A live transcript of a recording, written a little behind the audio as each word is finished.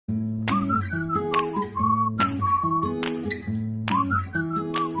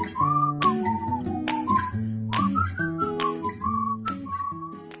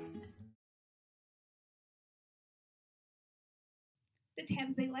The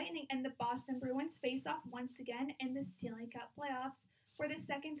Tampa Bay Lightning and the Boston Bruins face off once again in the Stanley Cup playoffs for the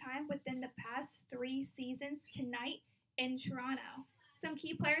second time within the past 3 seasons tonight in Toronto. Some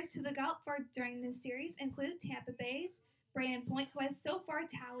key players to look out for during this series include Tampa Bay's Brandon Point, who has so far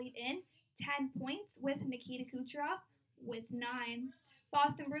tallied in 10 points, with Nikita Kucherov with 9.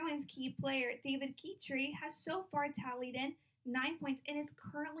 Boston Bruins key player David Keytree has so far tallied in 9 points and is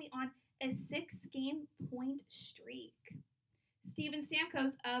currently on a 6-game point streak. Steven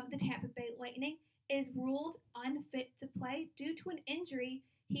Stamkos of the Tampa Bay Lightning is ruled unfit to play due to an injury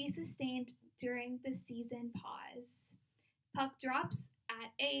he sustained during the season pause. Puck drops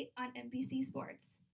at 8 on NBC Sports.